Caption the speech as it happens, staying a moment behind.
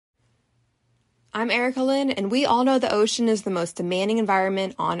I'm Erica Lynn, and we all know the ocean is the most demanding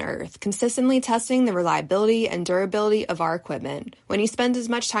environment on Earth, consistently testing the reliability and durability of our equipment. When you spend as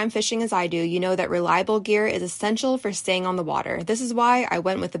much time fishing as I do, you know that reliable gear is essential for staying on the water. This is why I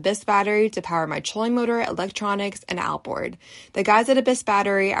went with Abyss Battery to power my trolling motor, electronics, and outboard. The guys at Abyss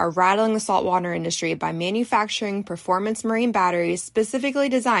Battery are rattling the saltwater industry by manufacturing performance marine batteries specifically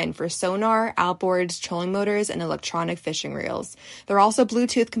designed for sonar, outboards, trolling motors, and electronic fishing reels. They're also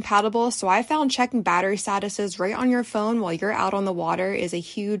Bluetooth compatible, so I found checking battery statuses right on your phone while you're out on the water is a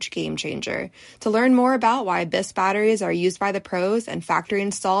huge game changer. To learn more about why Abyss batteries are used by the pros and factory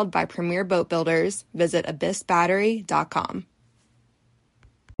installed by premier boat builders, visit abyssbattery.com.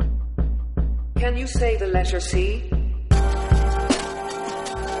 Can you say the letter C?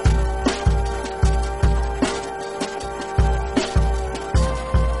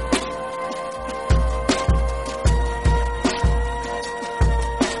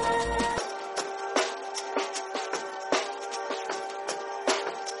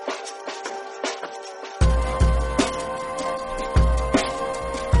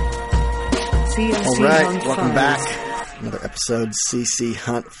 All right, welcome back. Another episode, CC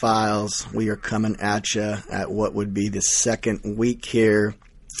Hunt Files. We are coming at you at what would be the second week here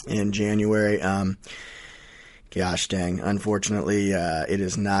in January. Gosh dang, unfortunately, it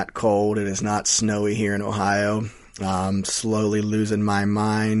is not cold. It is not snowy here in Ohio. Slowly losing my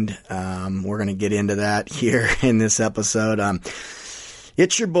mind. We're going to get into that here in this episode.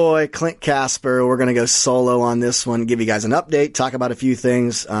 It's your boy, Clint Casper. We're going to go solo on this one, give you guys an update, talk about a few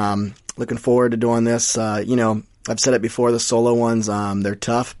things. Looking forward to doing this. I've said it before, the solo ones, they're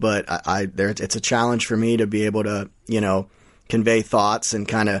tough, but it's a challenge for me to be able to, convey thoughts and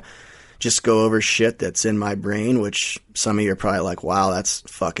kind of just go over shit that's in my brain, which some of you are probably like, wow, that's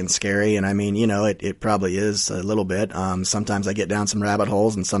fucking scary. And I mean, it probably is a little bit. Sometimes I get down some rabbit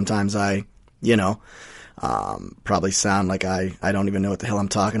holes, and sometimes I, probably sound like I don't even know what the hell I'm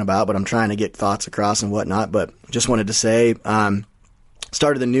talking about, but I'm trying to get thoughts across and whatnot. But just wanted to say,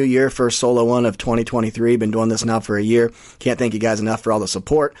 started the new year, first solo one of 2023. Been doing this now for a year. Can't thank you guys enough for all the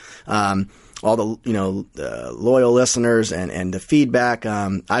support. All the, loyal listeners and the feedback.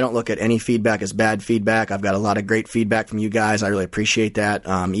 I don't look at any feedback as bad feedback. I've got a lot of great feedback from you guys. I really appreciate that.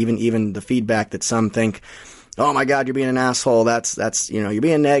 Even the feedback that some think, oh my God, you're being an asshole. That's, you're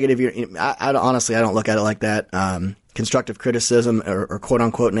being negative. Honestly, I don't look at it like that. Constructive criticism or quote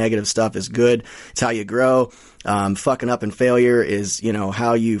unquote negative stuff is good. It's how you grow. Fucking up and failure is,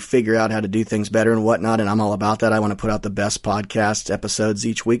 how you figure out how to do things better and whatnot. And I'm all about that. I want to put out the best podcast episodes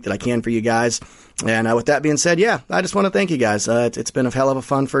each week that I can for you guys. And with that being said, I just want to thank you guys. It's been a hell of a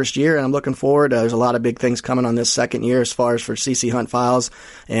fun first year, and I'm looking forward. There's a lot of big things coming on this second year as far as for CC Hunt Files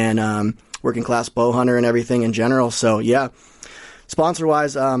and working class bow hunter and everything in general. So sponsor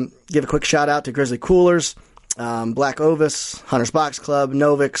wise, give a quick shout out to Grizzly Coolers, Black Ovis, Hunter's Box Club,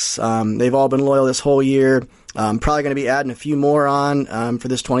 Novix. They've all been loyal this whole year. I'm probably going to be adding a few more on for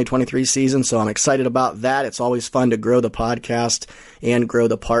this 2023 season, so I'm excited about that. It's always fun to grow the podcast and grow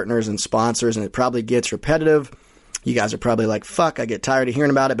the partners and sponsors, and it probably gets repetitive. You guys are probably like, fuck, I get tired of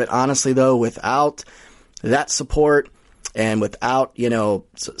hearing about it. But honestly, though, without that support and without,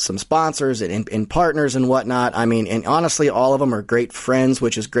 some sponsors and partners and whatnot, I mean, and honestly, all of them are great friends,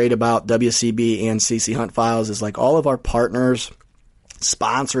 which is great about WCB and CC Hunt Files is like all of our partners,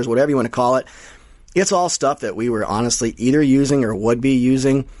 sponsors, whatever you want to call it. It's all stuff that we were honestly either using or would be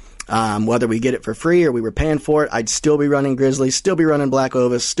using, whether we get it for free or we were paying for it. I'd still be running Grizzly, still be running Black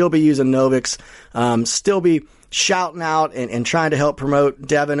Ovis, still be using Novix, still be shouting out and trying to help promote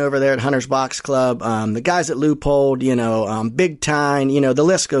Devin over there at Hunter's Box Club, the guys at Loophole, Big Time, the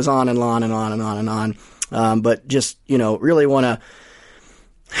list goes on and on and on and on and on. But just, really want to,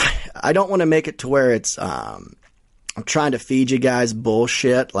 I don't want to make it to where it's, I'm trying to feed you guys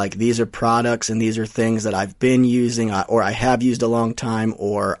bullshit. Like these are products and these are things that I've been using or I have used a long time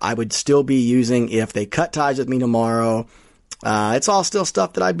or I would still be using if they cut ties with me tomorrow. It's all still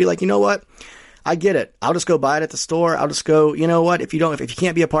stuff that I'd be like, you know what? I get it. I'll just go buy it at the store. I'll just go, you know what? If you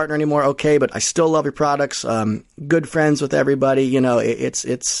can't be a partner anymore, okay, but I still love your products. Good friends with everybody.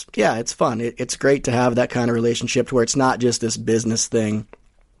 It's fun. It's great to have that kind of relationship to where it's not just this business thing.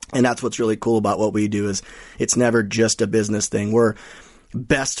 And that's what's really cool about what we do is it's never just a business thing. We're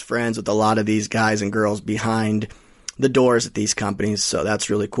best friends with a lot of these guys and girls behind the doors at these companies. So that's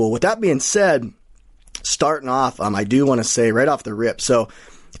really cool. With that being said, starting off, I do want to say right off the rip. So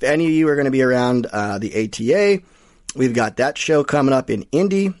if any of you are going to be around the ATA, we've got that show coming up in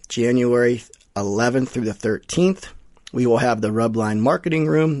Indy, January 11th through the 13th. We will have the Rubline Marketing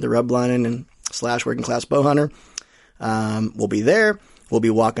Room, the Rubline and / Working Class Bow Hunter. We'll be there. We'll be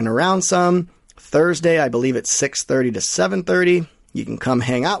walking around some, Thursday, I believe it's 6:30 to 7:30. You can come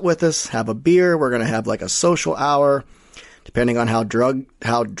hang out with us, have a beer. We're going to have like a social hour. Depending on how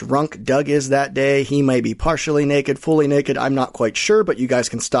drunk Doug is that day, he may be partially naked, fully naked. I'm not quite sure, but you guys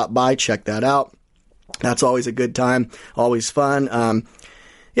can stop by, check that out. That's always a good time, always fun.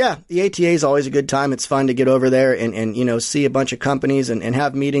 The ATA is always a good time. It's fun to get over there and see a bunch of companies and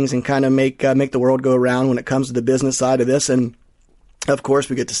have meetings and kind of make the world go around when it comes to the business side of this. And of course,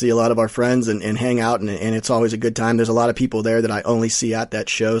 we get to see a lot of our friends and hang out, and it's always a good time. There's a lot of people there that I only see at that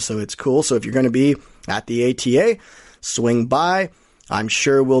show, so it's cool. So if you're going to be at the ATA, swing by. I'm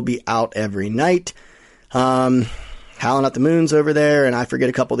sure we'll be out every night. Howling at the Moon's over there, and I forget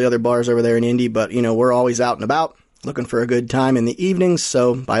a couple of the other bars over there in Indy, but, we're always out and about looking for a good time in the evenings.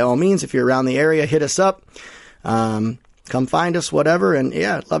 So by all means, if you're around the area, hit us up. Come find us, whatever. And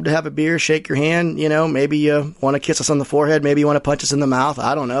yeah, I'd love to have a beer, shake your hand. Maybe you want to kiss us on the forehead. Maybe you want to punch us in the mouth.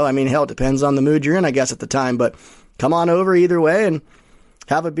 I don't know. I mean, hell, it depends on the mood you're in, I guess, at the time. But come on over either way and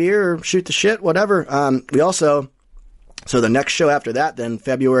have a beer or shoot the shit, whatever. So the next show after that, then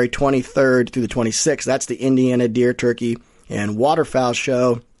February 23rd through the 26th, that's the Indiana Deer, Turkey, and Waterfowl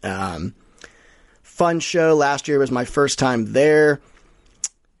show. Fun show. Last year was my first time there.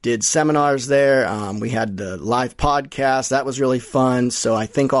 Did seminars there. We had the live podcast. That was really fun. So I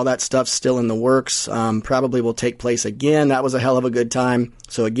think all that stuff's still in the works. Probably will take place again. That was a hell of a good time.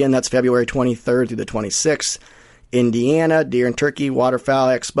 So again, that's February 23rd through the 26th. Indiana, Deer and Turkey, Waterfowl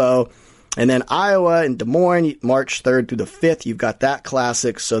Expo. And then Iowa and Des Moines, March 3rd through the 5th. You've got that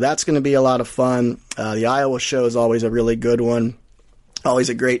classic. So that's going to be a lot of fun. The Iowa show is always a really good one. Always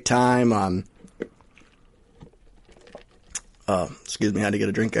a great time. Excuse me, I had to get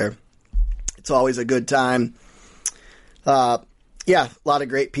a drink there. It's always a good time. A lot of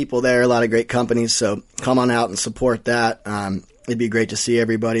great people there, a lot of great companies. So come on out and support that. It'd be great to see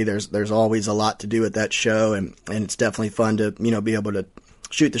everybody. There's always a lot to do at that show, and it's definitely fun to be able to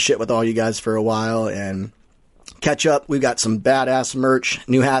shoot the shit with all you guys for a while and catch up. We've got some badass merch,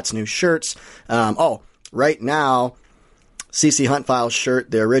 new hats, new shirts. Right now, CC Hunt Files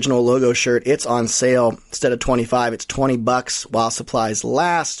shirt, the original logo shirt, it's on sale. Instead of $25, it's $20 while supplies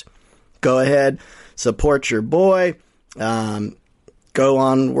last. Go ahead, support your boy. Go on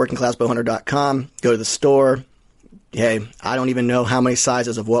workingclassbowhunter.com, go to the store. Hey, I don't even know how many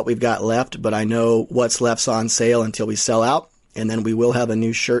sizes of what we've got left, but I know what's left's on sale until we sell out. And then we will have a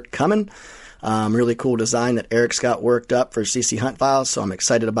new shirt coming. Really cool design that Eric's got worked up for CC Hunt Files, so I'm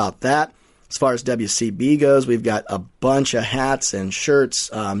excited about that. As far as WCB goes, we've got a bunch of hats and shirts,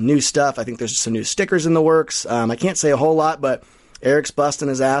 new stuff. I think there's some new stickers in the works. I can't say a whole lot, but Eric's busting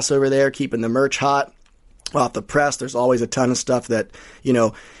his ass over there, keeping the merch hot off the press. There's always a ton of stuff that,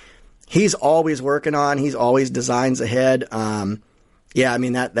 he's always working on. He's always designs ahead.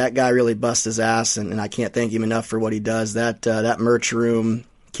 That guy really busts his ass, and I can't thank him enough for what he does. That merch room,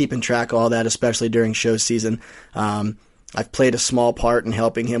 keeping track of all that, especially during show season. I've played a small part in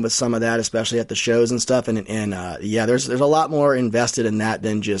helping him with some of that, especially at the shows and stuff. There's a lot more invested in that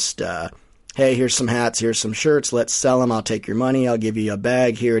than just, hey, here's some hats, here's some shirts, let's sell them. I'll take your money, I'll give you a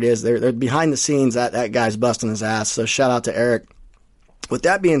bag. Here it is. They're behind the scenes. That guy's busting his ass. So shout out to Eric. With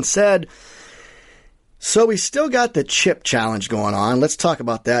that being said, so we still got the chip challenge going on. Let's talk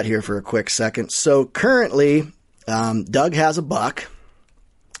about that here for a quick second. So currently, Doug has a buck.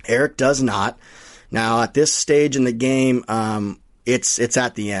 Eric does not. Now, at this stage in the game, it's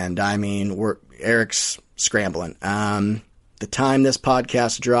at the end. I mean, Eric's scrambling. The time this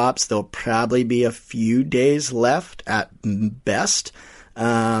podcast drops, there'll probably be a few days left at best.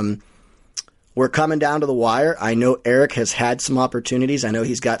 We're coming down to the wire. I know Eric has had some opportunities. I know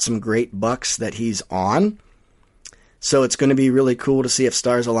he's got some great bucks that he's on. So it's going to be really cool to see if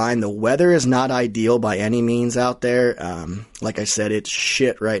stars align. The weather is not ideal by any means out there. Like I said, it's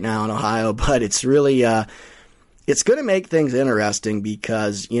shit right now in Ohio, but it's really, it's going to make things interesting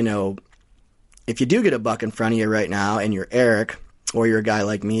because, if you do get a buck in front of you right now and you're Eric or you're a guy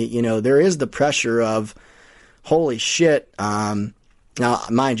like me, there is the pressure of, holy shit. Now,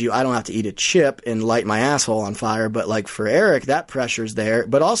 mind you, I don't have to eat a chip and light my asshole on fire, but like for Eric, that pressure's there,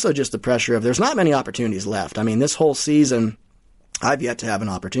 but also just the pressure of there's not many opportunities left. I mean, this whole season, I've yet to have an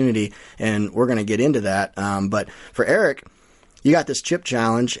opportunity, and we're going to get into that. But for Eric, you got this chip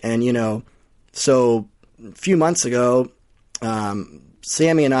challenge, and, so a few months ago,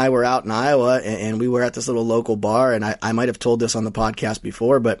 Sammy and I were out in Iowa, and we were at this little local bar, and I might have told this on the podcast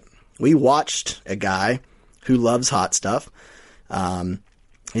before, but we watched a guy who loves hot stuff.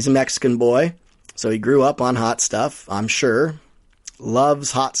 He's a Mexican boy, so he grew up on hot stuff, I'm sure.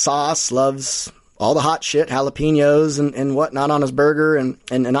 Loves hot sauce, loves all the hot shit, jalapenos and whatnot on his burger. And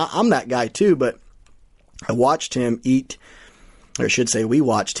I'm that guy too, but I watched him eat, or I should say we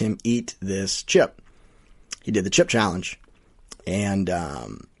watched him eat this chip. He did the chip challenge. And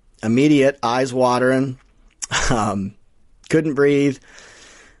immediate, eyes watering, couldn't breathe.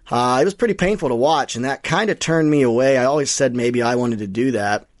 It was pretty painful to watch, and that kind of turned me away. I always said maybe I wanted to do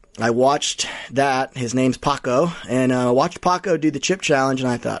that. I watched that. His name's Paco, and watched Paco do the chip challenge, and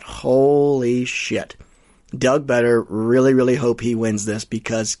I thought, holy shit. Doug better really, really hope he wins this,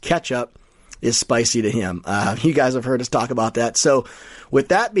 because ketchup is spicy to him. You guys have heard us talk about that. So with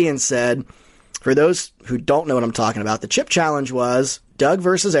that being said, for those who don't know what I'm talking about, the chip challenge was Doug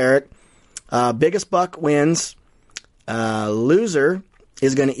versus Eric. Biggest buck wins. Loser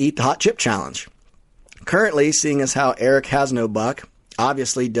is going to eat the hot chip challenge. Currently, seeing as how Eric has no buck,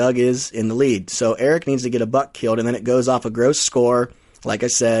 obviously Doug is in the lead. So Eric needs to get a buck killed, and then it goes off a gross score. Like I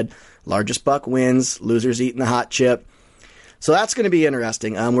said, largest buck wins, loser's eating the hot chip. So that's going to be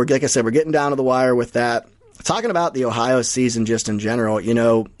interesting. Like I said, we're getting down to the wire with that. Talking about the Ohio season just in general,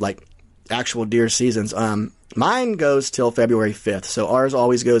 like actual deer seasons. Mine goes till February 5th. So ours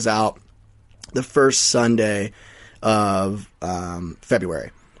always goes out the first Sunday of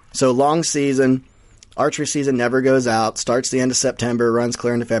February. So long season. Archery season never goes out. Starts the end of September, runs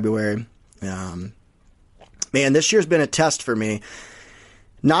clear into February. Man, this year's been a test for me.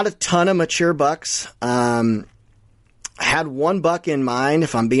 Not a ton of mature bucks. I had one buck in mind,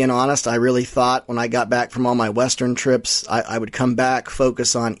 if I'm being honest. I really thought when I got back from all my Western trips, I would come back,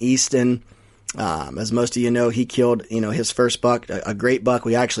 focus on Easton. As most of you know, he killed, his first buck, a great buck.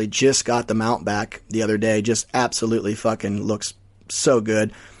 We actually just got the mount back the other day. Just absolutely fucking looks so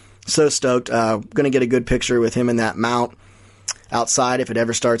good. So stoked. Going to get a good picture with him in that mount outside. If it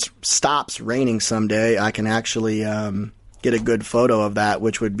ever stops raining someday, I can actually get a good photo of that,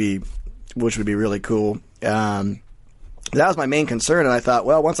 which would be really cool. That was my main concern, and I thought,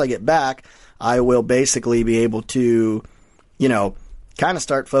 well, once I get back, I will basically be able to, kind of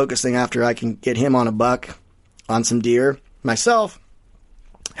start focusing after I can get him on a buck, on some deer. Myself,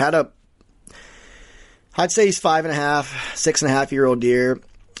 I'd say he's 5.5, 6.5-year-old deer,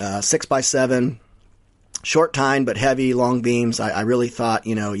 6x7, short tine but heavy, long beams. I really thought,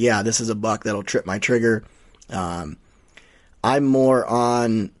 this is a buck that'll trip my trigger. I'm more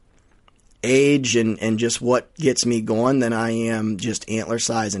on age and just what gets me going than I am just antler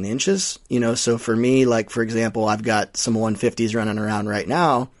size and inches. So for me, like, for example, I've got some 150s running around right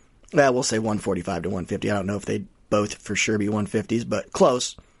now. Well, we'll say 145 to 150. I don't know if they'd both for sure be 150s, but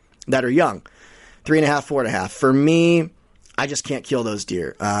close, that are young. 3.5, 4.5. For me, I just can't kill those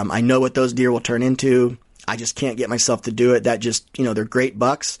deer. I know what those deer will turn into. I just can't get myself to do it. That just, they're great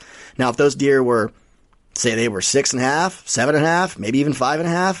bucks. Now, if those deer were, say they were 6.5, 7.5, maybe even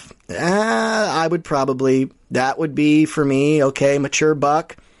 5.5, I would probably, that would be for me, okay, mature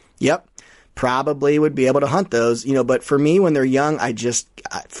buck. Yep, probably would be able to hunt those, but for me, when they're young, I just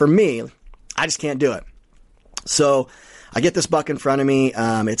can't do it. So I get this buck in front of me.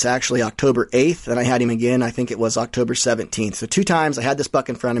 It's actually October 8th, and I had him again. I think it was October 17th. So 2 times I had this buck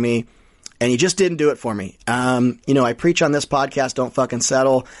in front of me, and he just didn't do it for me. I preach on this podcast, don't fucking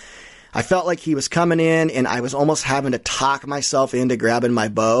settle. I felt like he was coming in, and I was almost having to talk myself into grabbing my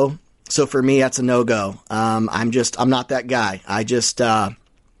bow. So for me, that's a no-go. I'm not that guy. I just,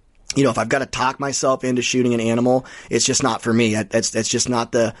 if I've got to talk myself into shooting an animal, it's just not for me. It's just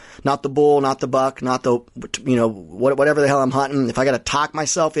not the bull, not the buck, not the, whatever the hell I'm hunting. If I got to talk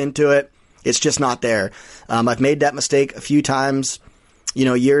myself into it, it's just not there. I've made that mistake a few times,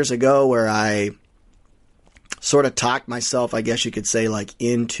 years ago, where I sort of talked myself, I guess you could say, like,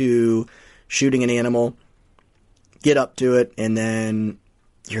 into shooting an animal, get up to it, and then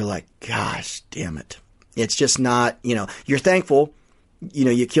you're like, gosh, damn it. It's just not, you're thankful,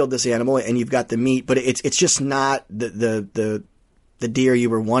 you killed this animal and you've got the meat, but it's just not the deer you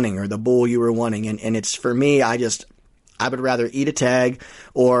were wanting or the bull you were wanting. And it's, for me, I would rather eat a tag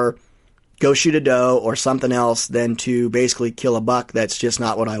or go shoot a doe or something else than to basically kill a buck that's just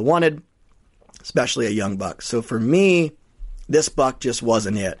not what I wanted, especially a young buck. So for me, this buck just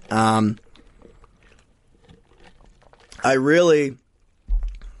wasn't it. I really,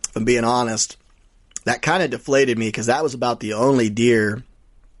 if I'm being honest, that kind of deflated me because that was about the only deer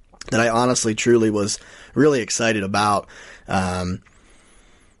that I honestly, truly was really excited about. I'm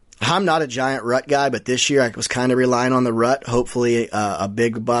not a giant rut guy, but this year I was kind of relying on the rut. Hopefully a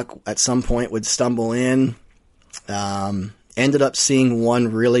big buck at some point would stumble in. Ended up seeing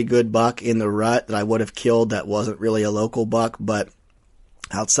one really good buck in the rut that I would have killed that wasn't really a local buck, but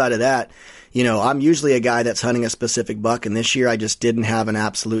outside of that, I'm usually a guy that's hunting a specific buck, and this year I just didn't have an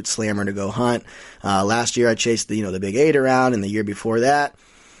absolute slammer to go hunt. Last year I chased the big 8 around, and the year before that,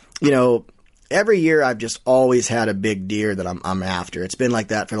 every year I've just always had a big deer that I'm after. It's been like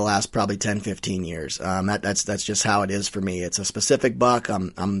that for the last probably 10, 15 years. That's just how it is for me. It's a specific buck.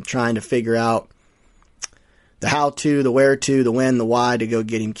 I'm trying to figure out the how to, the where to, the when, the why to go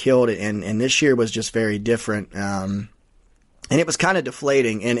get him killed. And this year was just very different. And it was kind of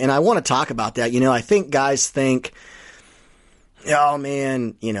deflating. And I want to talk about that. I think guys think, oh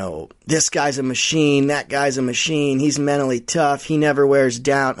man, this guy's a machine, that guy's a machine, he's mentally tough, he never wears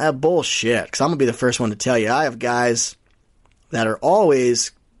down. Bullshit. Because I'm going to be the first one to tell you, I have guys that are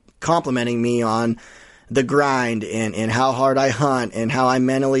always complimenting me on the grind and how hard I hunt and how I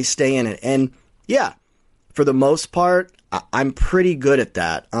mentally stay in it. And yeah, for the most part, I'm pretty good at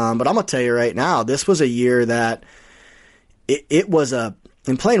that. But I'm going to tell you right now, this was a year that it was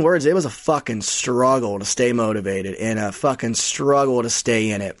in plain words, it was a fucking struggle to stay motivated and a fucking struggle to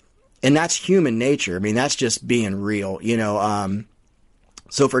stay in it. And that's human nature. I mean, that's just being real,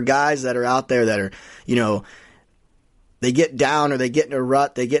 So for guys that are out there that are, they get down or they get in a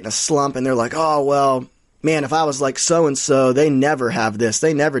rut, they get in a slump, and they're like, oh, well, man, if I was like so-and-so, they never have this.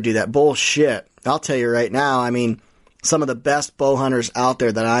 They never do that. Bullshit. I'll tell you right now, I mean, some of the best bow hunters out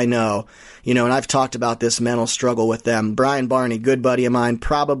there that I know, and I've talked about this mental struggle with them. Brian Barney, good buddy of mine,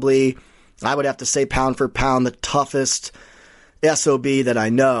 probably, I would have to say pound for pound, the toughest SOB that I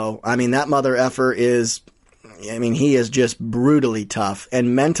know. I mean, that mother effer he is just brutally tough.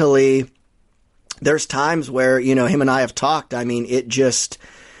 And mentally, there's times where, him and I have talked. I mean, you just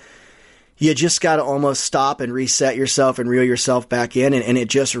got to almost stop and reset yourself and reel yourself back in. And it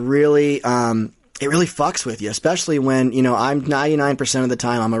just really, it really fucks with you, especially when, I'm 99% of the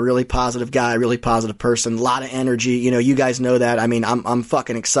time, I'm a really positive guy, really positive person, a lot of energy. You guys know that. I mean, I'm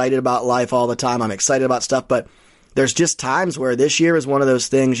fucking excited about life all the time. I'm excited about stuff, but there's just times where this year is one of those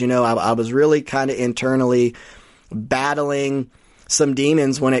things, I was really kind of internally battling some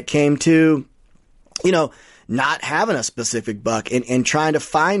demons when it came to, not having a specific buck and trying to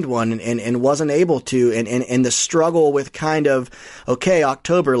find one and wasn't able to. And the struggle with kind of, okay,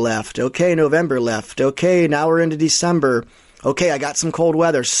 October left. Okay, November left. Okay, now we're into December. Okay, I got some cold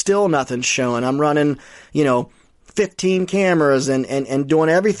weather. Still nothing's showing. I'm running, 15 cameras and doing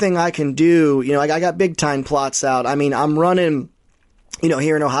everything I can do. I got big time plots out. I mean, I'm running,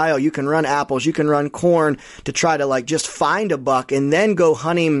 here in Ohio, you can run apples, you can run corn to try to just find a buck and then go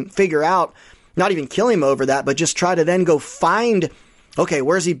hunt him, figure out, not even kill him over that, but just try to then go find, okay,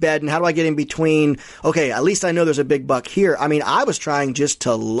 where's he bedding? How do I get in between? Okay, at least I know there's a big buck here. I mean, I was trying just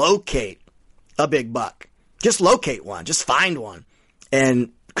to locate a big buck. Just locate one. Just find one.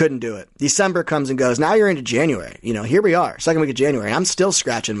 And couldn't do it. December comes and goes. Now you're into January. Here we are, second week of January. I'm still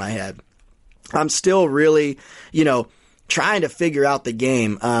scratching my head. I'm still really, trying to figure out the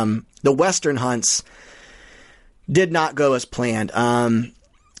game. The Western hunts did not go as planned.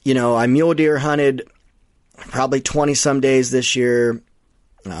 I mule deer hunted probably 20 some days this year.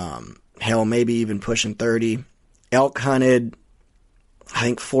 Hell, maybe even pushing 30. Elk hunted, I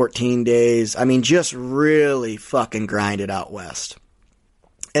think 14 days. I mean, just really fucking grinded out west.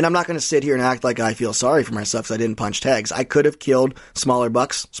 And I'm not going to sit here and act like I feel sorry for myself because I didn't punch tags. I could have killed smaller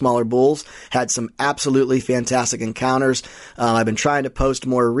bucks, smaller bulls, had some absolutely fantastic encounters. I've been trying to post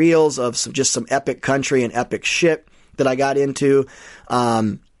more reels of some epic country and epic shit that I got into.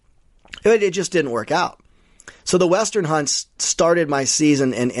 It just didn't work out. So the Western hunts started my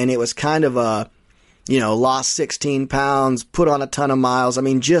season and it was kind of a, lost 16 pounds, put on a ton of miles. I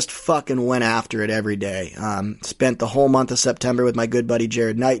mean, just fucking went after it every day. Spent the whole month of September with my good buddy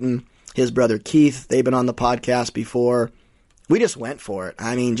Jared Knighton, his brother Keith. They've been on the podcast before. We just went for it.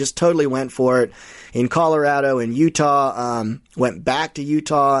 I mean, just totally went for it. In Colorado and Utah, went back to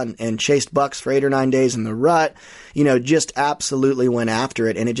Utah and chased bucks for 8 or 9 days in the rut. Just absolutely went after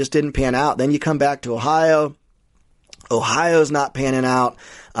it, and it just didn't pan out. Then you come back to Ohio. Ohio's not panning out.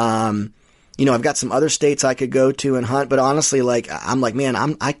 I've got some other states I could go to and hunt, but honestly, man,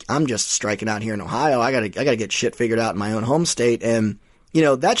 I'm just striking out here in Ohio. I gotta get shit figured out in my own home state, and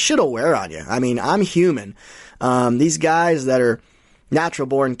that shit'll wear on you. I mean, I'm human. These guys that are natural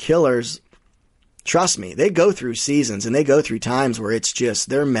born killers, trust me, they go through seasons and they go through times where it's just,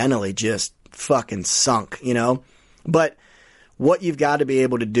 they're mentally just fucking sunk, But what you've got to be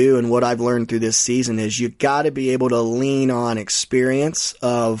able to do, and what I've learned through this season, is you've got to be able to lean on experience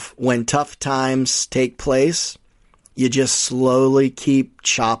of when tough times take place, you just slowly keep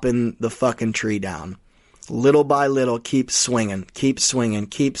chopping the fucking tree down. little by little, keep swinging.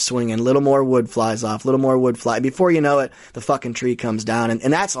 Little more wood flies off, little more wood fly. Before you know it, the fucking tree comes down.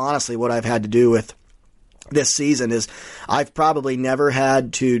 And that's honestly what I've had to do with this season is I've probably never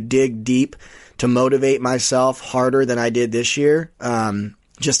had to dig deep to motivate myself harder than I did this year.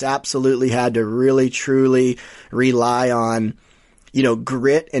 Just absolutely had to really, truly rely on,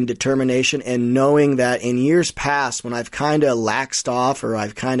 grit and determination, and knowing that in years past when I've kind of laxed off or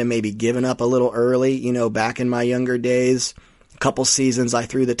I've kind of maybe given up a little early, back in my younger days, a couple seasons I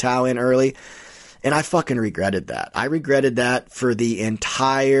threw the towel in early, and I fucking regretted that. I regretted that for the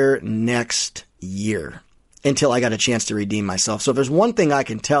entire next year until I got a chance to redeem myself. So if there's one thing I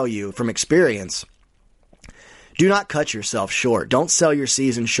can tell you from experience, do not cut yourself short. Don't sell your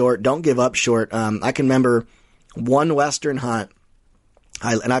season short. Don't give up short. I can remember one Western hunt,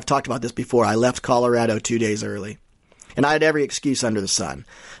 and I've talked about this before. I left Colorado 2 days early, and I had every excuse under the sun.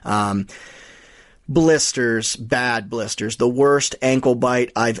 Blisters, bad blisters, the worst ankle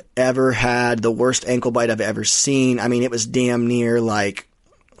bite I've ever had, the worst ankle bite I've ever seen. I mean, it was damn near like,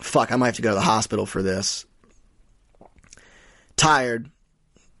 fuck, I might have to go to the hospital for this. Tired,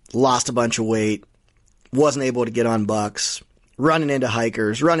 lost a bunch of weight, wasn't able to get on bucks, running into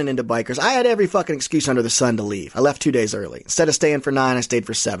hikers, running into bikers. I had every fucking excuse under the sun to leave. I left 2 days early. Instead of staying for 9, I stayed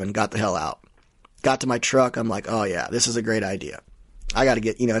for 7, got the hell out. Got to my truck, I'm like, oh yeah, this is a great idea. I gotta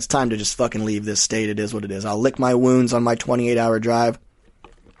get, it's time to just fucking leave this state. It is what it is. I'll lick my wounds on my 28-hour drive.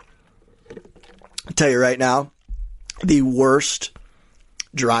 I'll tell you right now, the worst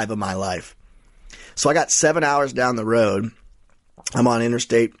drive of my life. So I got 7 hours down the road. I'm on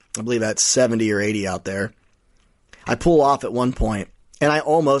interstate, I believe that's 70 or 80 out there. I pull off at one point, and I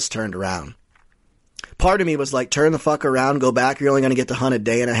almost turned around. Part of me was like, turn the fuck around, go back, you're only going to get to hunt a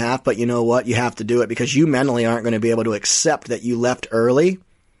day and a half, but you know what? You have to do it because you mentally aren't going to be able to accept that you left early.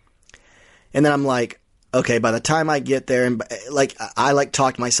 And then I'm like, okay, by the time I get there, and I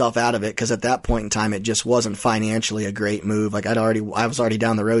talked myself out of it because at that point in time, it just wasn't financially a great move. Like I was already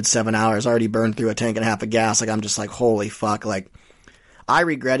down the road 7 hours, already burned through a tank and a half of gas. Like I'm just like, holy fuck, like I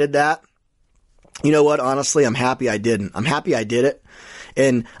regretted that. You know what? Honestly, I'm happy I didn't. I'm happy I did it,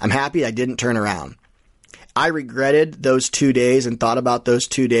 and I'm happy I didn't turn around. I regretted those 2 days and thought about those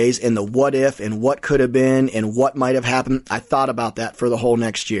 2 days and the what if and what could have been and what might have happened. I thought about that for the whole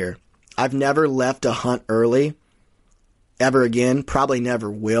next year. I've never left a hunt early ever again. Probably never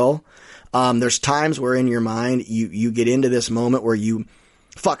will. There's times where in your mind you get into this moment where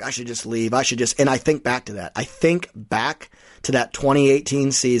I should just leave. And I think back to that. I think back to that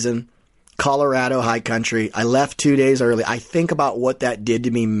 2018 season, Colorado high country. I left 2 days early. I think about what that did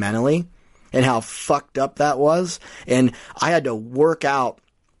to me mentally and how fucked up that was. And I had to work out,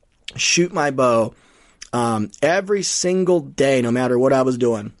 shoot my bow, every single day, no matter what I was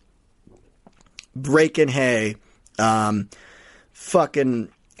doing. Breaking hay, fucking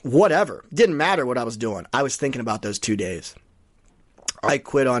whatever. Didn't matter what I was doing. I was thinking about those 2 days. I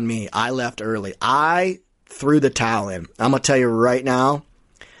quit on me. I left early. I threw the towel in. I'm going to tell you right now,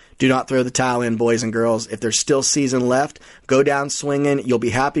 do not throw the towel in, boys and girls. If there's still season left, go down swinging. You'll be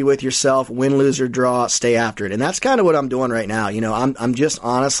happy with yourself. Win, lose, or draw, stay after it. And that's kind of what I'm doing right now. I'm just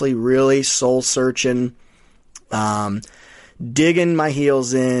honestly really soul searching, digging my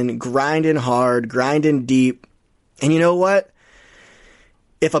heels in, grinding hard, grinding deep. And you know what?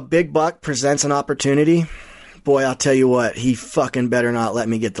 If a big buck presents an opportunity, boy, I'll tell you what, he fucking better not let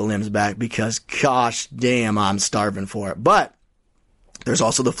me get the limbs back because gosh damn, I'm starving for it. But there's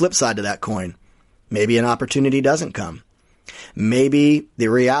also the flip side to that coin. Maybe an opportunity doesn't come. Maybe the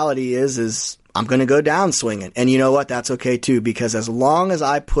reality is I'm going to go down swinging. And you know what? That's okay too, because as long as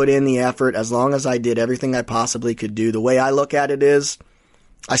I put in the effort, as long as I did everything I possibly could do, the way I look at it is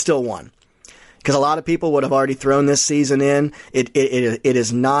I still won. Because a lot of people would have already thrown this season in. It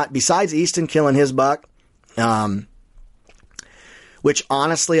is not, besides Easton killing his buck, which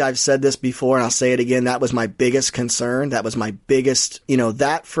honestly, I've said this before and I'll say it again, that was my biggest concern. That was my biggest,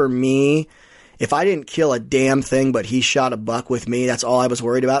 that for me, if I didn't kill a damn thing but he shot a buck with me, that's all I was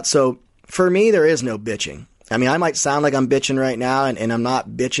worried about. So for me, there is no bitching. I mean, I might sound like I'm bitching right now, and I'm not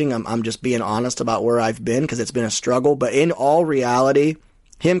bitching. I'm just being honest about where I've been because it's been a struggle. But in all reality,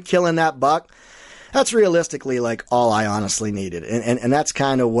 him killing that buck, that's realistically like all I honestly needed. And that's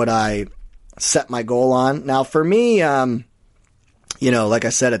kind of what I set my goal on. Now, for me, like I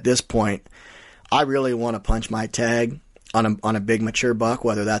said, at this point, I really want to punch my tag on a big mature buck,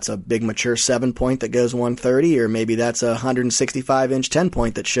 whether that's a big mature 7-point that goes 130, or maybe that's a 165-inch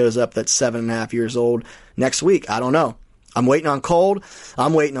 10-point that shows up that's 7.5 years old next week. I don't know. I'm waiting on cold.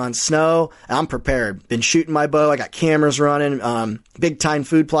 I'm waiting on snow. I'm prepared. Been shooting my bow. I got cameras running. Big time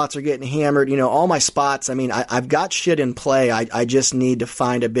food plots are getting hammered. You know, all my spots. I mean, I've got shit in play. I just need to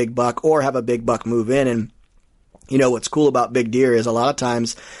find a big buck or have a big buck move in. And, you know, what's cool about big deer is a lot of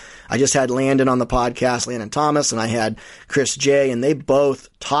times I just had Landon on the podcast, Landon Thomas, and I had Chris J, and they both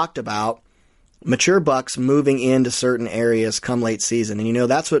talked about mature bucks moving into certain areas come late season. And, you know,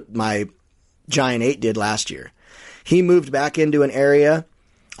 that's what my Giant 8 did last year. He moved back into an area.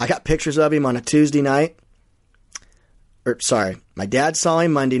 I got pictures of him on a Tuesday night. My dad saw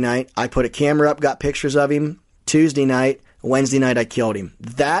him Monday night. I put a camera up, got pictures of him Tuesday night. Wednesday night, I killed him.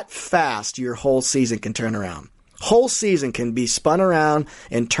 That fast, your whole season can turn around. Whole season can be spun around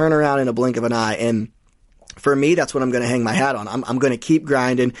and turn around in a blink of an eye. And for me, that's what I'm going to hang my hat on. I'm going to keep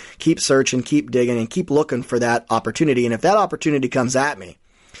grinding, keep searching, keep digging, and keep looking for that opportunity. And if that opportunity comes at me,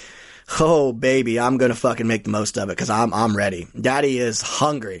 oh, baby, I'm going to fucking make the most of it because I'm ready. Daddy is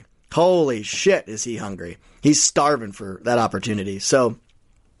hungry. Holy shit, is he hungry. He's starving for that opportunity. So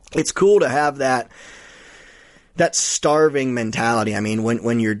it's cool to have that starving mentality. I mean,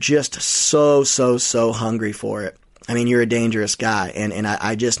 when you're just so hungry for it, I mean, you're a dangerous guy, and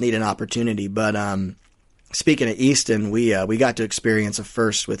I just need an opportunity. But speaking of Easton, we got to experience a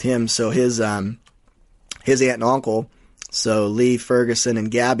first with him. So his aunt and uncle, so Lee Ferguson and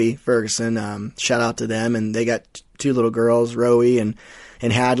Gabby Ferguson, shout out to them. And they got two little girls, Rowie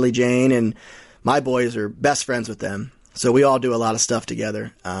and Hadley Jane. And my boys are best friends with them. So we all do a lot of stuff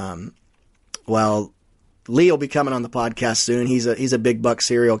together. Well, Lee will be coming on the podcast soon. He's a big buck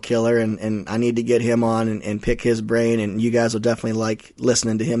serial killer, and I need to get him on and pick his brain. And you guys will definitely like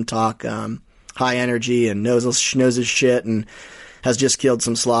listening to him talk. High energy and knows his shit and has just killed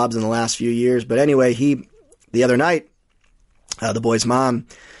some slobs in the last few years. But anyway, the other night, the boy's mom,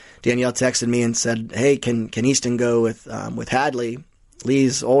 Danielle, texted me and said, "Hey, can Easton go with Hadley,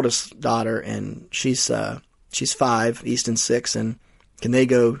 Lee's oldest daughter, and she's 5, Easton's 6, and can they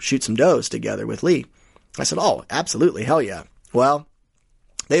go shoot some does together with Lee?" I said, "Oh, absolutely, hell yeah." Well,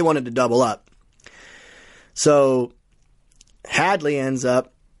 they wanted to double up, so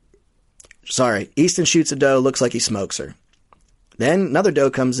Easton shoots a doe, looks like he smokes her. Then another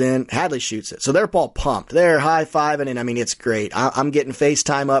doe comes in, Hadley shoots it. So they're all pumped. They're high-fiving, and I mean, it's great. I'm getting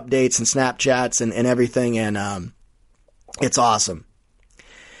FaceTime updates and Snapchats and everything, and it's awesome.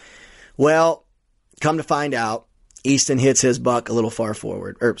 Well, come to find out, Easton hits his buck a little far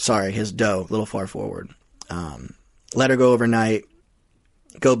forward. His doe a little far forward. Let her go overnight,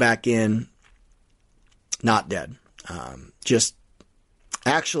 go back in, not dead. Just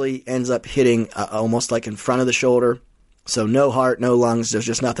actually ends up hitting almost like in front of the shoulder. So no heart, no lungs, there's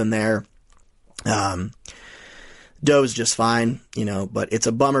just nothing there. Doe's just fine, you know, but it's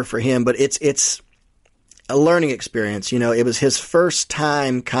a bummer for him. But it's a learning experience. You know, it was his first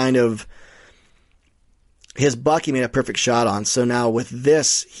time kind of, his buck he made a perfect shot on. So now with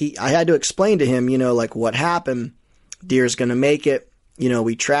this, I had to explain to him, you know, like what happened. Deer's going to make it. You know,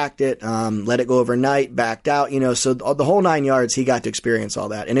 we tracked it, let it go overnight, backed out, you know, so the whole 9 yards, he got to experience all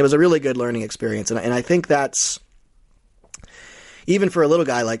that. And it was a really good learning experience. And I think that's, even for a little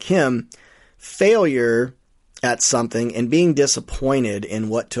guy like him, failure at something and being disappointed in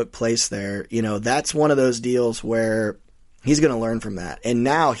what took place there, you know, that's one of those deals where he's going to learn from that. And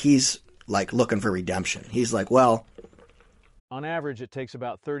now he's like looking for redemption. He's like, well, on average, it takes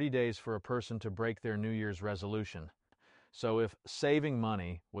about 30 days for a person to break their New Year's resolution. So if saving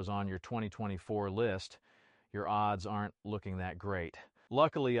money was on your 2024 list, your odds aren't looking that great.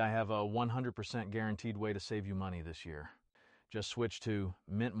 Luckily, I have a 100% guaranteed way to save you money this year. Just switch to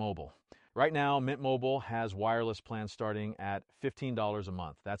Mint Mobile. Right now, Mint Mobile has wireless plans starting at $15 a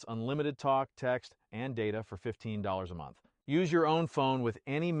month. That's unlimited talk, text, and data for $15 a month. Use your own phone with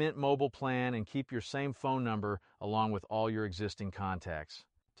any Mint Mobile plan and keep your same phone number along with all your existing contacts.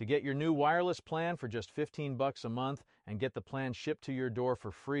 To get your new wireless plan for just $15 a month and get the plan shipped to your door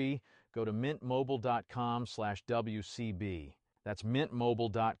for free, go to mintmobile.com/WCB. That's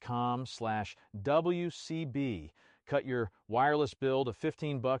mintmobile.com/WCB. Cut your wireless bill to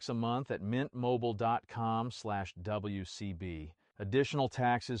 $15 a month at mintmobile.com/WCB. Additional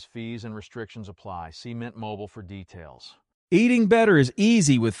taxes, fees, and restrictions apply. See Mint Mobile for details. Eating better is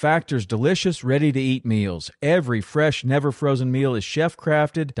easy with Factor's delicious, ready-to-eat meals. Every fresh, never-frozen meal is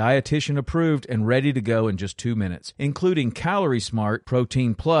chef-crafted, dietitian-approved, and ready to go in just 2 minutes, including Calorie Smart,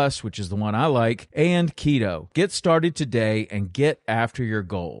 Protein Plus, which is the one I like, and Keto. Get started today and get after your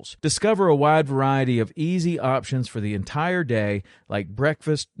goals. Discover a wide variety of easy options for the entire day, like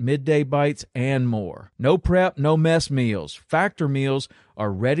breakfast, midday bites, and more. No prep, no mess meals. Factor meals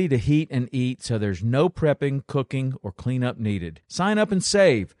are ready to heat and eat, so there's no prepping, cooking, or cleanup needed. Sign up and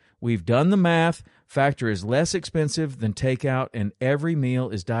save. We've done the math. Factor is less expensive than takeout, and every meal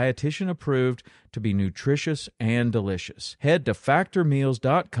is dietitian approved to be nutritious and delicious. Head to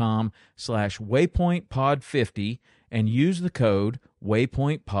factormeals.com/waypointpod50 and use the code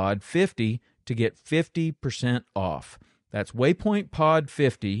waypointpod50 to get 50% off. That's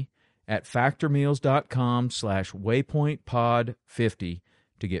waypointpod50 at factormeals.com/waypointpod50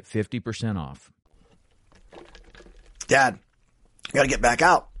 to get 50% off. Dad, I got to get back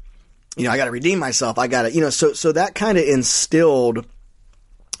out. I got to redeem myself. I got to, so that kind of instilled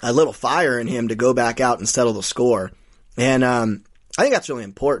a little fire in him to go back out and settle the score. And I think that's really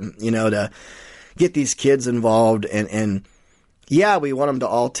important, to get these kids involved. And yeah, we want them to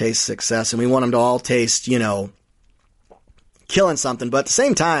all taste success, and we want them to all taste, killing something. But at the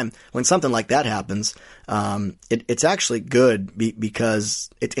same time, when something like that happens, it's actually good because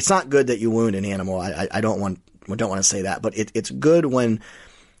it's not good that you wound an animal. I don't want to say that, but it's good when,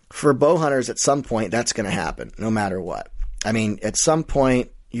 for bow hunters, at some point that's going to happen, no matter what. I mean, at some point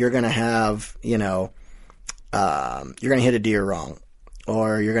you're going to have, you're going to hit a deer wrong,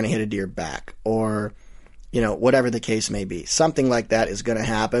 or you're going to hit a deer back, or, whatever the case may be. Something like that is going to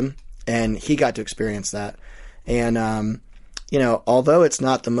happen, and he got to experience that. And, although it's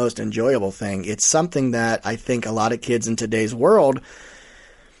not the most enjoyable thing, it's something that I think a lot of kids in today's world,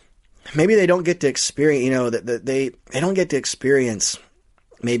 maybe they don't get to experience, that they don't get to experience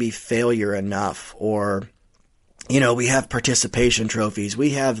maybe failure enough, or, we have participation trophies, we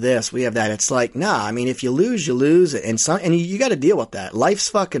have this, we have that. It's like, nah, I mean, if you lose, you lose, and you got to deal with that. Life's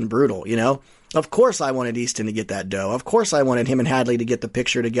fucking brutal, Of course I wanted Easton to get that doe. Of course I wanted him and Hadley to get the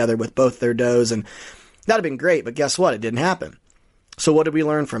picture together with both their does, and that'd have been great, but guess what? It didn't happen. So what did we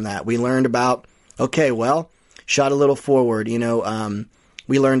learn from that? We learned about, okay, well, shot a little forward,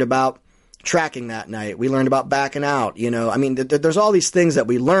 we learned about tracking that night. We learned about backing out, I mean, there's all these things that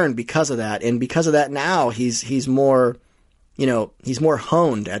we learned because of that. And because of that, now he's more, he's more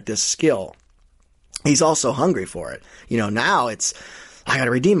honed at this skill. He's also hungry for it. Now it's, I got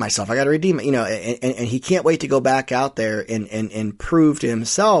to redeem myself. I got to redeem it, and he can't wait to go back out there and prove to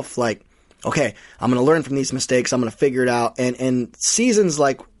himself, like, okay, I'm going to learn from these mistakes. I'm going to figure it out. And seasons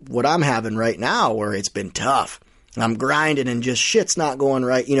like what I'm having right now, where it's been tough, I'm grinding and just shit's not going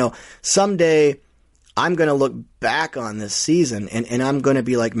right. Someday I'm going to look back on this season and I'm going to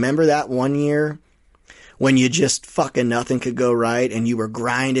be like, remember that one year when you just fucking nothing could go right and you were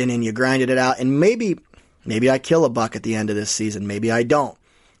grinding and you grinded it out, and maybe I kill a buck at the end of this season. Maybe I don't.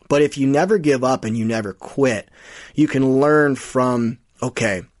 But if you never give up and you never quit, you can learn from,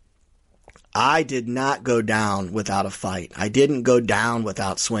 okay, I did not go down without a fight. I didn't go down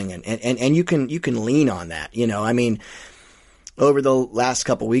without swinging. And you can lean on that. I mean, over the last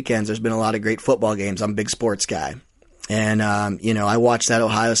couple weekends, there's been a lot of great football games. I'm a big sports guy. And, I watched that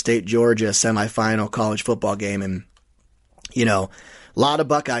Ohio State, Georgia semifinal college football game, and, a lot of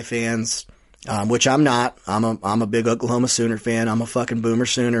Buckeye fans, which I'm not. I'm a big Oklahoma Sooner fan. I'm a fucking Boomer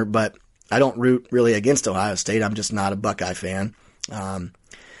Sooner, but I don't root really against Ohio State. I'm just not a Buckeye fan.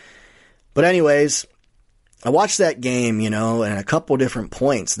 But anyways, I watched that game, and at a couple different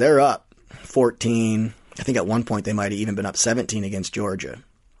points, they're up 14. I think at one point they might have even been up 17 against Georgia.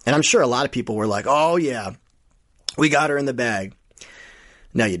 And I'm sure a lot of people were like, oh yeah, we got her in the bag.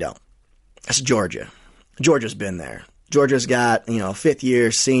 No, you don't. That's Georgia. Georgia's been there. Georgia's got, fifth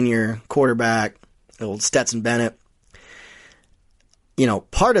year senior quarterback, old Stetson Bennett.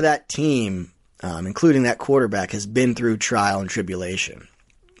 Part of that team, including that quarterback, has been through trial and tribulation.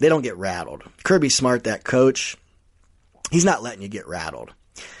 They don't get rattled. Kirby Smart, that coach, he's not letting you get rattled.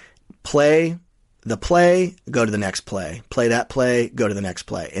 Play the play, go to the next play. Play that play, go to the next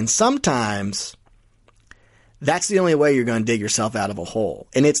play. And sometimes that's the only way you're going to dig yourself out of a hole.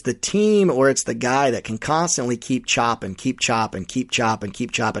 And it's the team or it's the guy that can constantly keep chopping.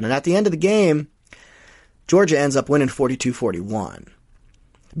 And at the end of the game, Georgia ends up winning 42-41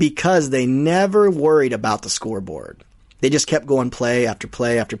 because they never worried about the scoreboard. They just kept going play after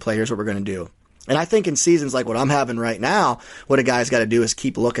play after play. Here's what we're going to do. And I think in seasons like what I'm having right now, what a guy's got to do is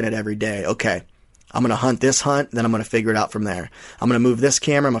keep looking at every day. Okay, I'm going to hunt this hunt, then I'm going to figure it out from there. I'm going to move this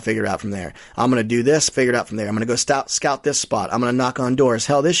camera, I'm going to figure it out from there. I'm going to do this, figure it out from there. I'm going to go scout this spot. I'm going to knock on doors.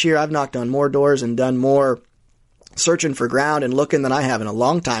 Hell, this year I've knocked on more doors and done more searching for ground and looking than I have in a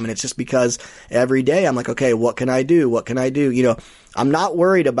long time. And it's just because every day I'm like, okay, what can I do? What can I do? I'm not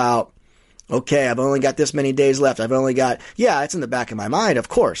worried about, okay, I've only got this many days left. I've only got, it's in the back of my mind, of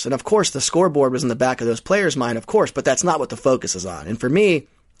course. And of course, the scoreboard was in the back of those players' mind, of course, but that's not what the focus is on. And for me,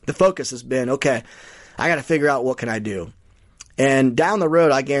 the focus has been, okay, I got to figure out what can I do. And down the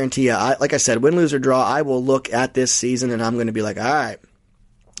road, I guarantee you, like I said, win, lose, or draw, I will look at this season and I'm going to be like, all right,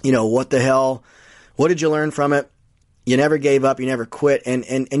 what the hell? What did you learn from it? You never gave up. You never quit.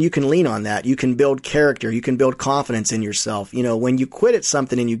 And you can lean on that. You can build character. You can build confidence in yourself. When you quit at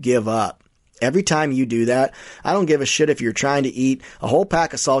something and you give up, every time you do that, I don't give a shit if you're trying to eat a whole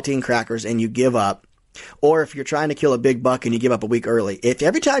pack of saltine crackers and you give up, or if you're trying to kill a big buck and you give up a week early. If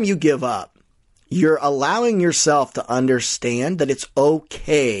every time you give up, you're allowing yourself to understand that it's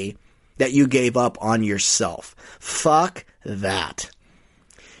okay that you gave up on yourself. Fuck that.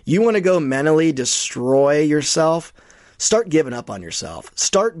 You want to go mentally destroy yourself? Start giving up on yourself.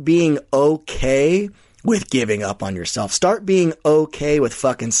 Start being okay with giving up on yourself. Start being okay with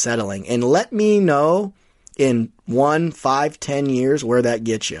fucking settling. And let me know in 1, 5, 10 years where that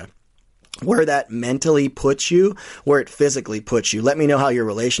gets you. Where that mentally puts you, where it physically puts you. Let me know how your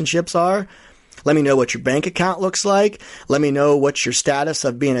relationships are. Let me know what your bank account looks like. Let me know what your status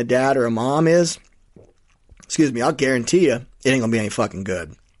of being a dad or a mom is. Excuse me, I'll guarantee you it ain't going to be any fucking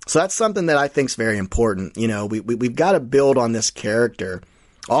good. So that's something that I think is very important. We've got to build on this character.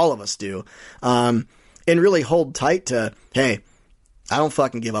 All of us do. And really hold tight to, hey, I don't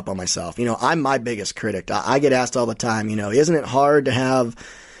fucking give up on myself. I'm my biggest critic. I get asked all the time, isn't it hard to have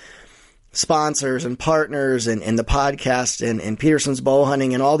sponsors and partners and the podcast and Peterson's Bow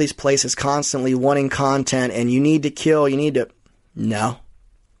Hunting and all these places constantly wanting content and you need to. No.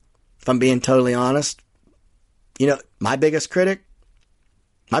 If I'm being totally honest, my biggest critic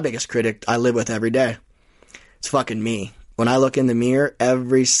I live with every day. It's fucking me. When I look in the mirror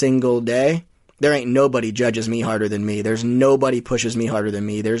every single day, there ain't nobody judges me harder than me. There's nobody pushes me harder than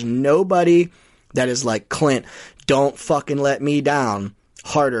me. There's nobody that is like, Clint, don't fucking let me down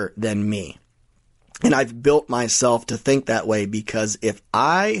harder than me. And I've built myself to think that way because if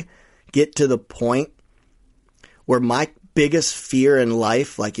I get to the point where my biggest fear in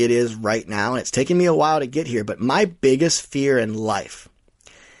life, like it is right now, and it's taken me a while to get here, but my biggest fear in life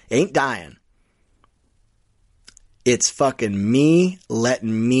ain't dying. It's fucking me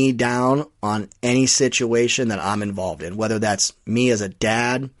letting me down on any situation that I'm involved in, whether that's me as a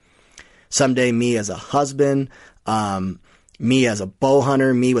dad, someday me as a husband, me as a bow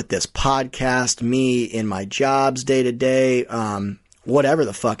hunter, me with this podcast, me in my jobs day to day, whatever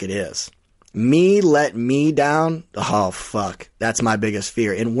the fuck it is. Me let me down, oh fuck, that's my biggest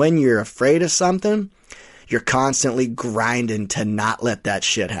fear. And when you're afraid of something, you're constantly grinding to not let that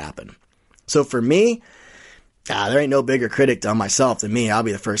shit happen. So for me, there ain't no bigger critic on myself than me. I'll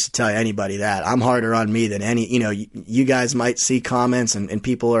be the first to tell anybody that. I'm harder on me than any, you guys might see comments and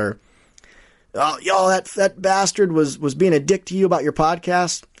people are, oh, yo, that bastard was being a dick to you about your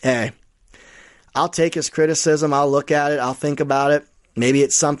podcast. Hey, I'll take his criticism. I'll look at it. I'll think about it. Maybe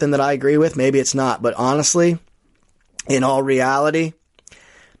it's something that I agree with. Maybe it's not. But honestly, in all reality,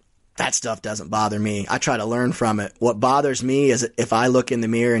 that stuff doesn't bother me. I try to learn from it. What bothers me is if I look in the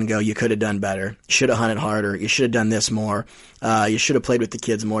mirror and go, you could have done better. You should have hunted harder. You should have done this more. You should have played with the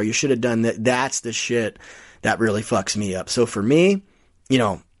kids more. You should have done that. That's the shit that really fucks me up. So for me,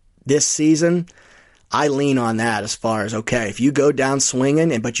 this season, I lean on that as far as, okay, if you go down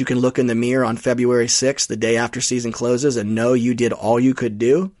swinging, but you can look in the mirror on February 6th, the day after season closes, and know you did all you could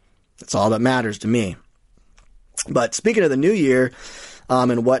do, that's all that matters to me. But speaking of the new year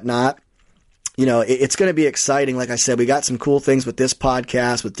and whatnot, it's going to be exciting. Like I said, we got some cool things with this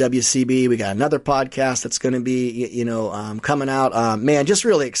podcast, with WCB. We got another podcast that's going to be, coming out. Man, just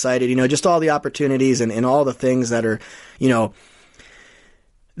really excited, just all the opportunities and all the things that are,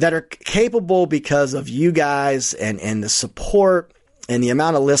 that are capable because of you guys and the support and the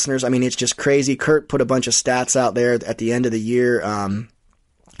amount of listeners. I mean, it's just crazy. Kurt put a bunch of stats out there at the end of the year.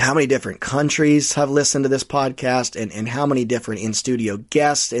 How many different countries have listened to this podcast and how many different in-studio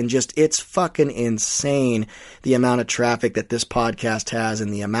guests, and just it's fucking insane the amount of traffic that this podcast has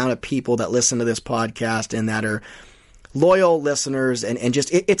and the amount of people that listen to this podcast and that are loyal listeners and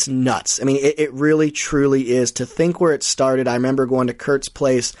just it's nuts. I mean, it really truly is. To think where it started, I remember going to Kurt's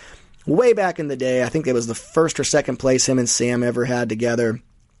place way back in the day. I think it was the first or second place him and Sam ever had together.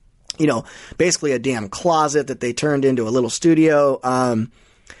 Basically a damn closet that they turned into a little studio.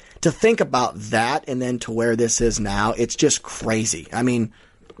 To think about that and then to where this is now, it's just crazy. I mean,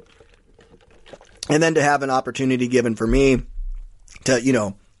 and then to have an opportunity given for me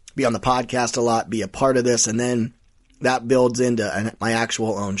to, be on the podcast a lot, be a part of this, and then that builds into my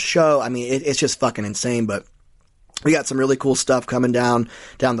actual own show. I mean, it's just fucking insane, but we got some really cool stuff coming down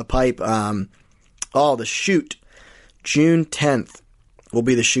the pipe. The shoot, June 10th will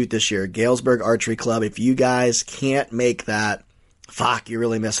be the shoot this year. Galesburg Archery Club. If you guys can't make that, fuck, you're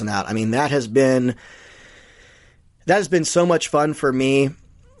really missing out. I mean, that has been that has been so much fun for me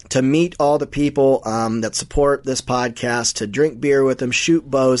to meet all the people that support this podcast, to drink beer with them, shoot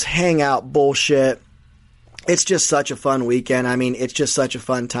bows, hang out, bullshit. It's just such a fun weekend. I mean, it's just such a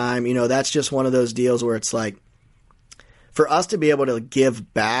fun time. You know, that's just one of those deals where it's like, for us to be able to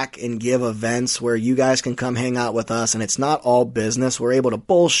give back and give events where you guys can come hang out with us and it's not all business. We're able to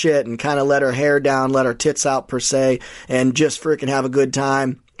bullshit and kind of let our hair down, let our tits out per se, and just freaking have a good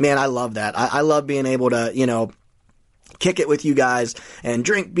time. Man, I love that. I love being able to, you know, kick it with you guys and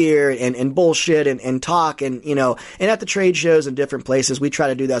drink beer and bullshit and talk and, you know, and at the trade shows and different places, we try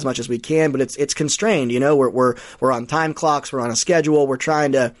to do that as much as we can, but it's constrained, you know, we're on time clocks, we're on a schedule, we're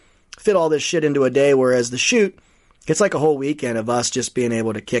trying to fit all this shit into a day, whereas the shoot, it's like a whole weekend of us just being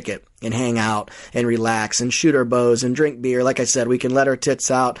able to kick it and hang out and relax and shoot our bows and drink beer. Like I said, we can let our tits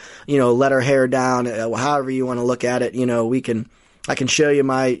out, you know, let our hair down, however you want to look at it. You know, I can show you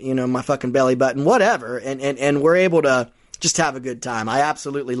my, you know, my fucking belly button, whatever. And we're able to just have a good time. I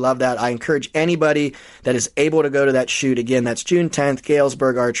absolutely love that. I encourage anybody that is able to go to that shoot. Again, that's June 10th,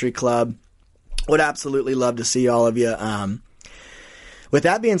 Galesburg Archery Club. Would absolutely love to see all of you. With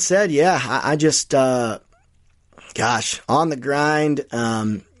that being said, yeah, I just, gosh, on the grind,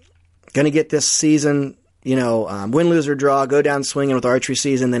 going to get this season, you know, win, lose, or draw, go down swinging with archery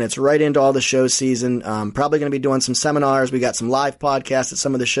season. Then it's right into all the show season. Probably going to be doing some seminars. We got some live podcasts at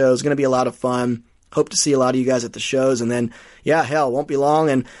some of the shows. Going to be a lot of fun. Hope to see a lot of you guys at the shows. And then, yeah, hell, won't be long.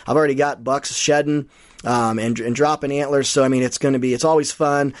 And I've already got bucks shedding and dropping antlers. So, I mean, it's always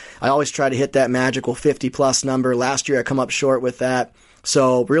fun. I always try to hit that magical 50-plus number. Last year I come up short with that.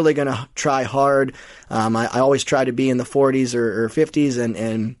 So really going to try hard. I always try to be in the 40s or 50s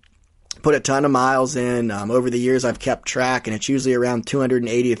and put a ton of miles in. Over the years, I've kept track, and it's usually around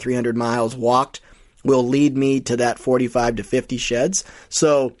 280 or 300 miles walked will lead me to that 45 to 50 sheds.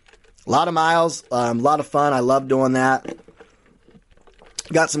 So a lot of miles, a lot of fun. I love doing that.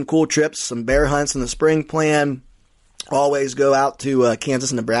 Got some cool trips, some bear hunts in the spring plan. Always go out to Kansas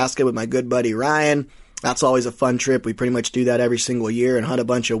and Nebraska with my good buddy Ryan. That's always a fun trip. We pretty much do that every single year and hunt a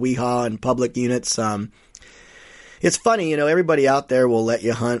bunch of weehaw and public units. It's funny, you know, everybody out there will let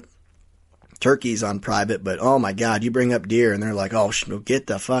you hunt turkeys on private, but oh my God, you bring up deer and they're like, oh, get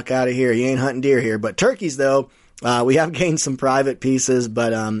the fuck out of here. You ain't hunting deer here. But turkeys, though, we have gained some private pieces,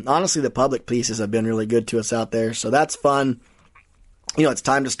 but honestly, the public pieces have been really good to us out there. So that's fun. You know, it's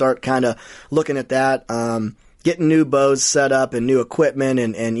time to start kind of looking at that. Getting new bows set up and new equipment,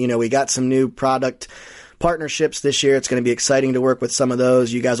 and you know, we got some new product partnerships this year. It's going to be exciting to work with some of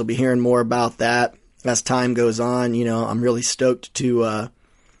those. You guys will be hearing more about that as time goes on. You know, I'm really stoked to,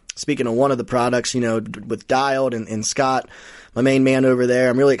 speaking of one of the products, you know, with Dialed and Scott, my main man over there,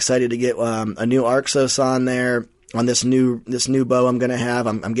 I'm really excited to get a new Arxos on there on this new bow I'm going to have.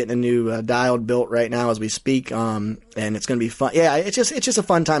 I'm getting a new Dialed built right now as we speak, and it's going to be fun. Yeah, it's just a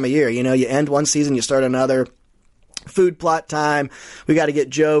fun time of year. You know, you end one season, you start another. Food plot time. We got to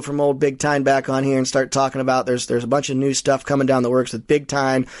get Joe from old Big Time back on here and start talking about there's a bunch of new stuff coming down the works with Big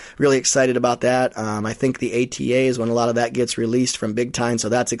Time. Really excited about that. I think the ATA is when a lot of that gets released from Big Time, so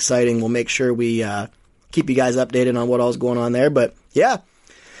that's exciting. We'll make sure we keep you guys updated on what all's going on there. But yeah,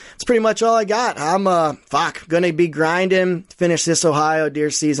 that's pretty much all I got. I'm going to be grinding, finish this Ohio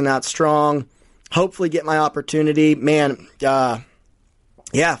deer season out strong. Hopefully get my opportunity. Man,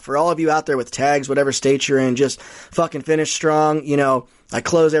 yeah, for all of you out there with tags, whatever state you're in, just fucking finish strong. You know, I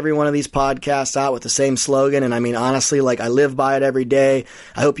close every one of these podcasts out with the same slogan, and I mean, honestly, like, I live by it every day.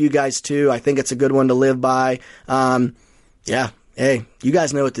 I hope you guys too. I think it's a good one to live by. Yeah, hey, you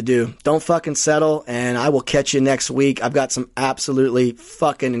guys know what to do. Don't fucking settle, and I will catch you next week. I've got some absolutely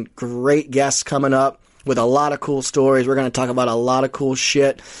fucking great guests coming up with a lot of cool stories. We're going to talk about a lot of cool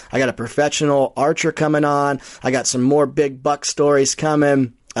shit. I got a professional archer coming on. I got some more big buck stories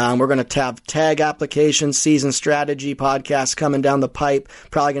coming. We're going to have tag application, season strategy podcast coming down the pipe.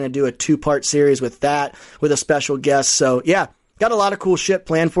 Probably going to do a 2-part series with that, with a special guest. So yeah, got a lot of cool shit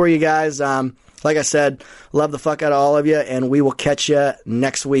planned for you guys. Like I said, love the fuck out of all of you, and we will catch you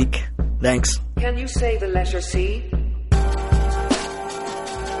next week. Thanks. Can you say the letter C?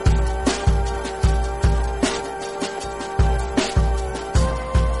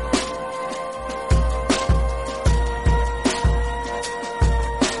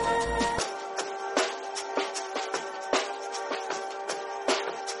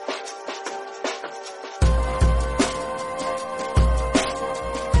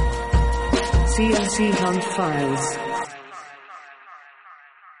 CNC Hunt Files.